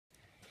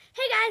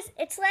guys,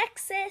 it's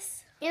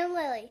Lexis and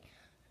Lily.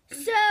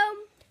 So,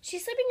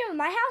 she's sleeping over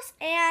my house,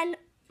 and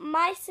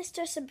my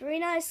sister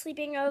Sabrina is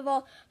sleeping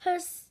over her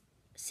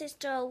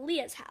sister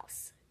Leah's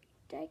house.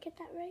 Did I get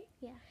that right?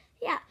 Yeah.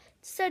 Yeah.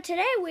 So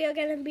today we are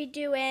going to be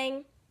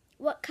doing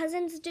what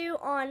cousins do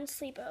on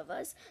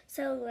sleepovers.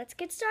 So let's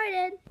get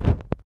started.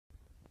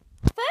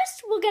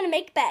 First, we're going to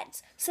make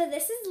beds. So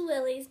this is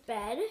Lily's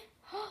bed.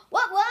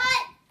 What?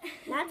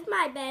 That's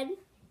my bed.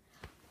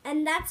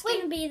 And that's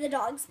going to be the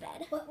dog's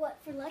bed. What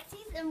for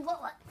Lexi's and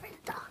what for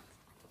the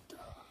dog?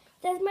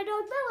 There's my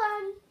dog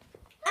Bella.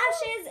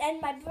 Ashes,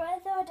 and my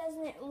brother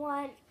doesn't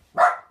want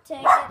to get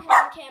him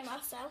on camera,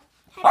 so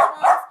hi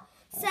Bella.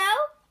 So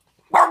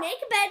we make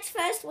beds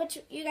first, which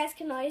you guys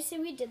can already see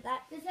we did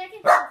that. The second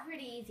one's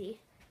pretty easy.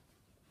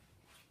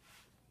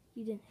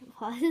 You didn't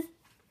pause.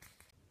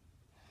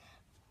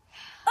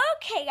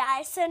 Okay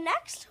guys, so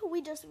next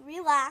we just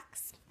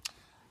relax.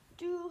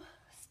 Do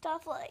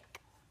stuff like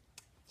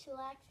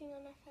Chillaxing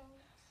on our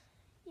phones.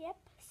 Yep.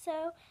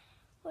 So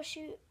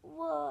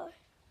we'll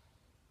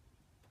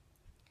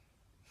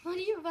What are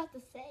you about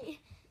to say?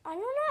 I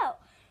don't know.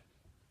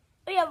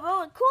 Yeah,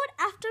 we'll record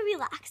after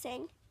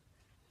relaxing.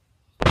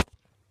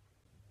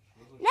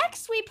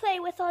 Next we play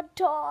with our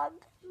dog.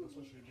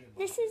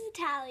 This is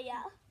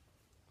Italia.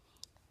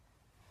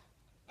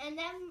 And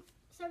then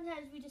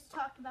sometimes we just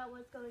talk about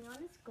what's going on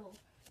in school.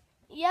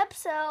 Yep,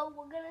 so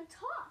we're gonna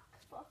talk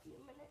for a few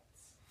minutes.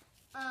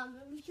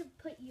 We should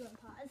put you on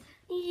pause.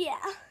 Yeah.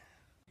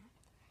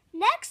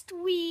 Next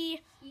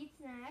we Eat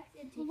snacks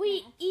and take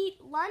naps.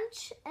 eat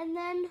lunch, and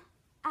then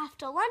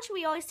after lunch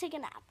we always take a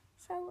nap.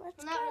 So let's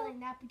Well, go. not really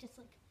nap, we just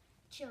like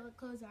chill and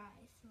close our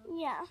eyes. So.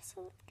 Yeah,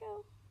 so let's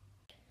go.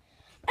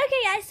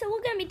 Okay guys, so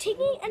we're gonna be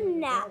taking a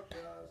nap.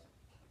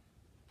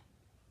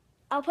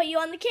 I'll put you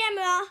on the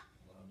camera.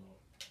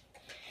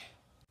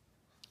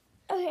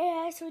 Okay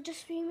guys, so we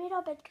just remade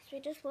our bed because we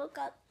just woke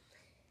up.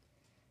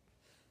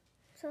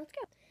 So let's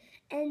go.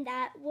 And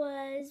that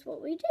was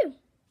what we do.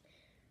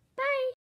 Bye.